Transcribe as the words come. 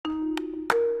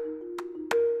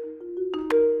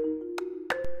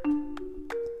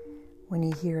When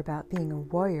you hear about being a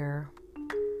warrior,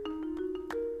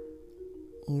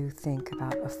 you think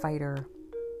about a fighter,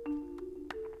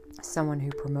 someone who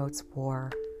promotes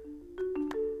war.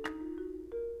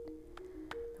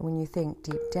 When you think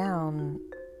deep down,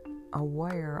 a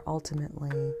warrior,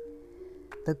 ultimately,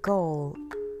 the goal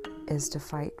is to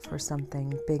fight for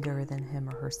something bigger than him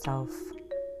or herself.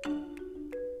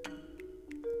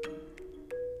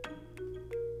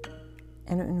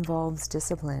 And it involves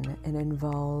discipline. It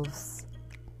involves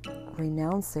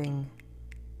renouncing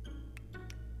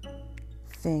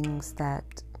things that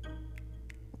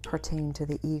pertain to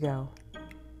the ego.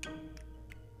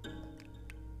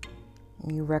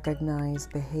 You recognize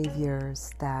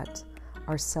behaviors that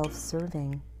are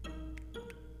self-serving.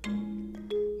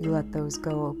 You let those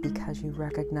go because you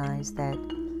recognize that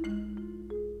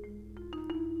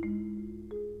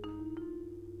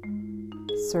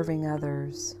serving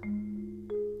others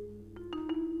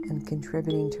and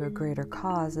contributing to a greater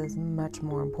cause is much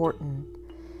more important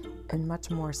and much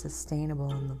more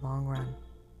sustainable in the long run.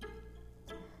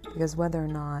 Because whether or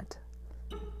not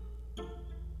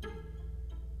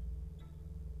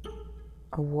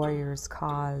a warrior's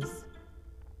cause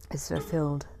is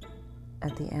fulfilled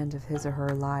at the end of his or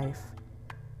her life,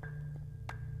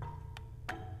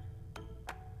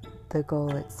 the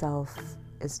goal itself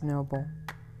is noble.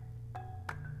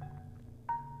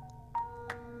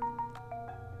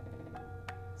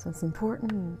 So it's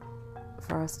important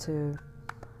for us to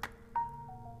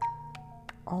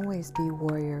always be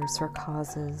warriors for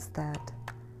causes that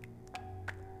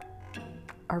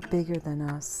are bigger than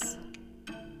us,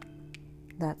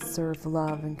 that serve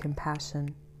love and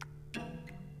compassion,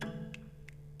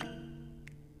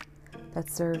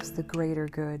 that serves the greater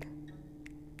good,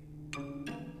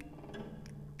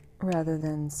 rather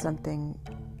than something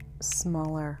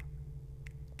smaller.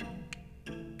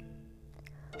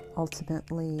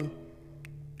 Ultimately,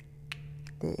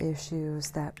 the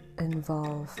issues that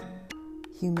involve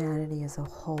humanity as a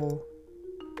whole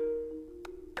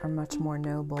are much more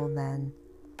noble than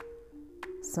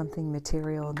something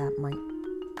material that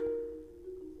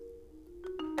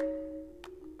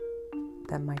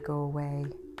might go away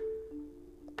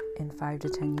in 5 to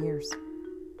 10 years.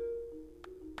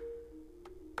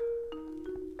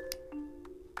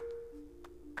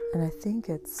 And I think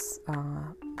it's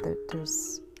that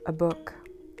there's a book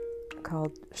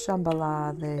called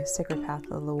Shambhala, The Sacred Path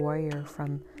of the Warrior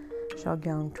from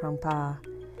Chogyam Trungpa,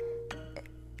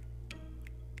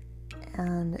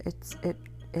 and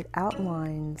it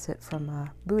outlines it from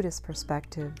a Buddhist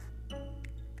perspective,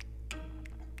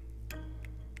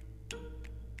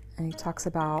 and he talks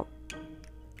about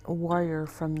a warrior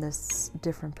from this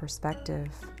different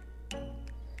perspective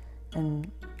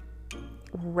and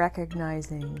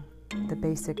recognizing the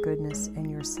basic goodness in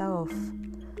yourself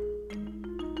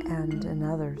and in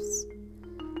others,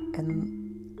 and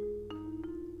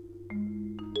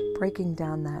breaking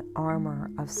down that armor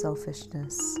of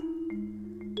selfishness,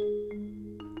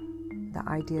 the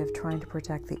idea of trying to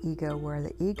protect the ego, where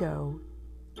the ego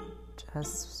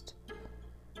just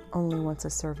only wants to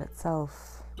serve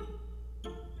itself.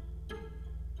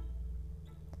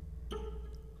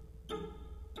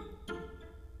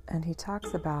 And he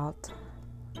talks about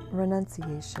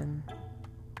renunciation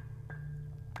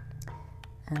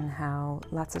and how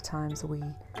lots of times we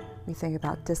think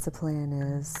about discipline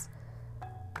as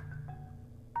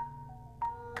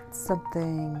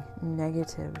something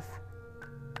negative,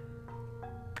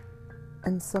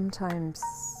 and sometimes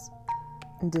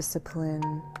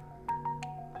discipline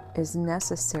is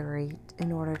necessary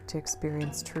in order to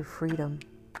experience true freedom,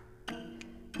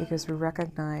 because we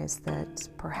recognize that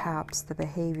perhaps the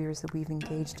behaviors that we've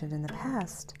engaged in the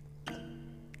past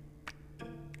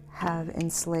have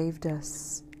enslaved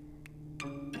us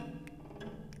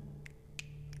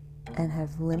and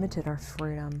have limited our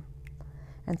freedom.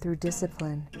 And through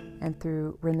discipline and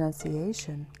through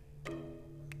renunciation,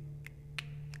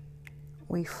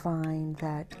 we find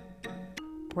that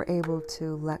we're able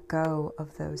to let go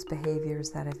of those behaviors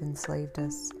that have enslaved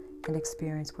us and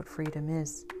experience what freedom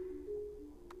is.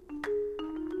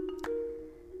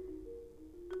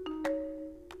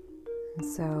 And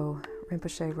so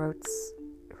Rinpoche writes,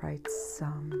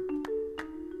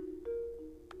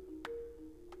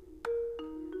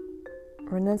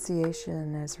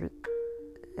 renunciation,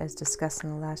 as discussed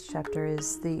in the last chapter,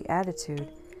 is the attitude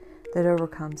that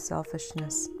overcomes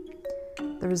selfishness.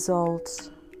 The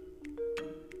result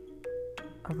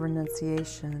of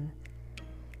renunciation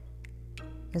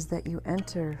is that you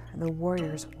enter the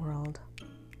warrior's world,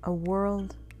 a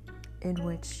world in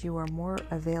which you are more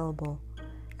available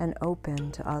and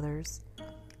open to others,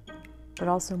 but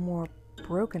also more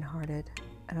brokenhearted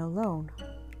and alone,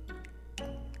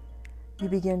 you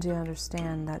begin to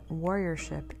understand that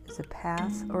warriorship is a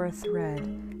path or a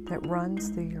thread that runs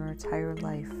through your entire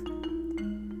life.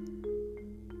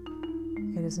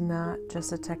 It is not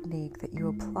just a technique that you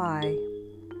apply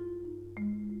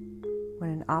when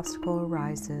an obstacle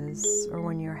arises or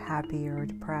when you're happy or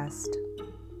depressed.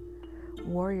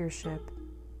 Warriorship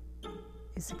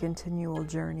is a continual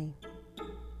journey.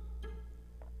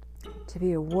 To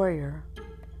be a warrior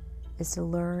is to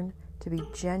learn to be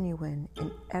genuine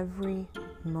in every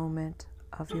moment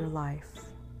of your life.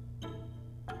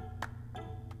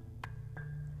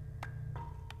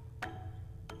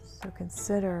 So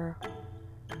consider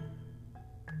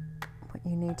what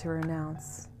you need to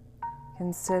renounce.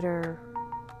 Consider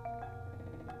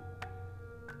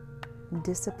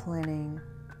disciplining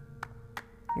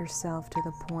yourself to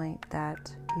the point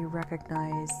that you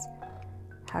recognize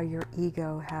how your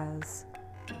ego has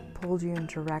pulled you in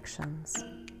directions,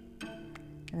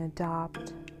 and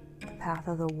adopt the path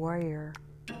of the warrior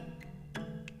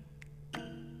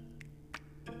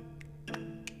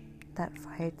that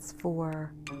fights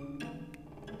for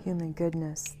human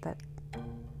goodness, that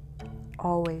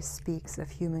always speaks of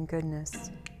human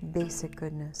goodness, basic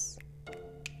goodness,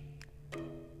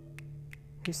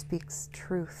 who speaks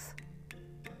truth,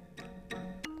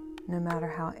 no matter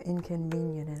how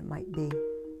inconvenient it might be.